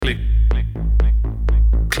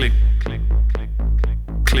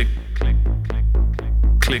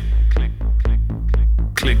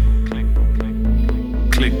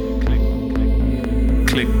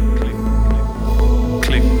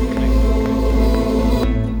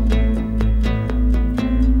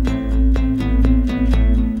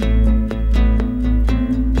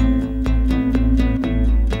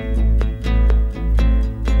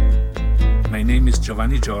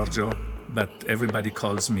Giovanni Giorgio, but everybody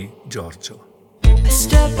calls me Giorgio. I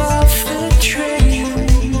step off the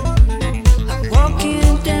train, I'm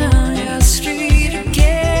walking down your street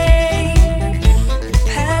again,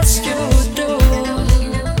 past your door,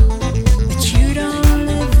 but you don't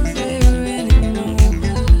live there anymore.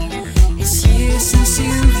 It's years since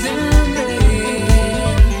you've been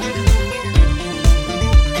there,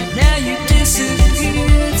 and now you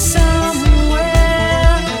disappeared somewhere.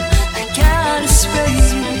 I got a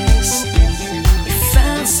space, you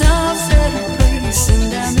found some better place,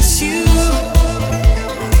 and I miss you.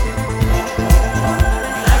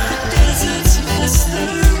 Like the deserts miss the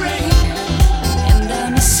rain, and I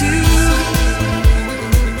miss you.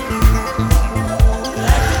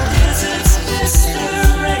 Like the deserts miss the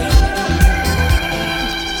rain.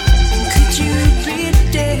 Could you be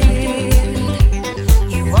dead?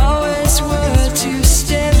 You always were 2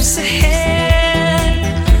 steps ahead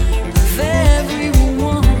of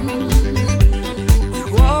everyone. You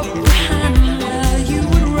walk behind while you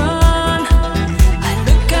would run. I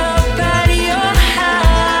look up at your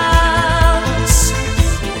house,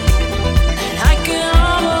 and I can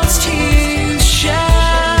almost hear you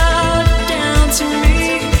shout down to me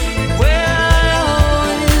where I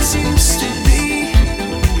always used to be,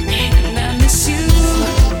 and I miss you.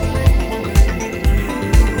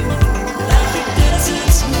 Like the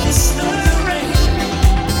deserts miss the rain,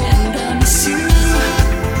 and I miss you.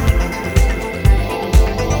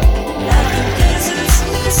 Like the deserts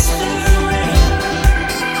miss the rain.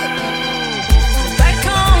 Back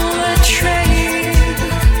on the train,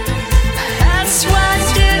 that's why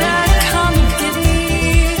did I come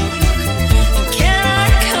again? Can I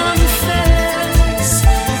confess?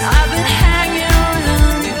 I've been hanging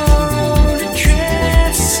around your old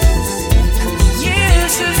address.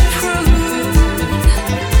 Years have proved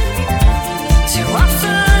to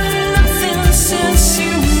offer nothing since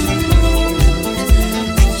you moved.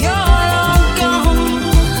 You're long gone,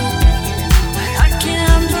 but I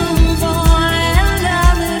can't move on, and I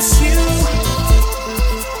miss you.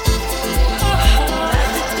 Like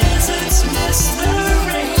the deserts miss the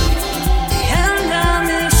rain, and I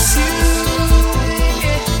miss you.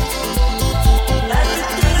 Like the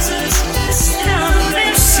deserts miss the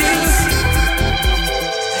rain.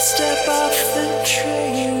 I step off the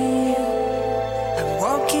train, I'm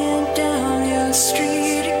walking down your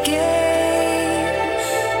street again,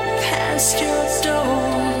 past your door.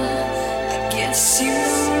 I guess you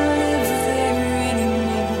don't live there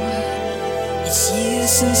anymore. It's years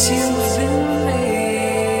since you've been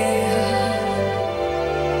there,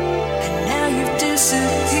 and now you've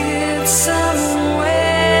disappeared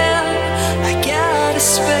somewhere. I got a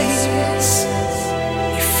space,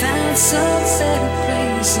 you found some better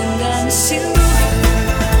place, and I miss you.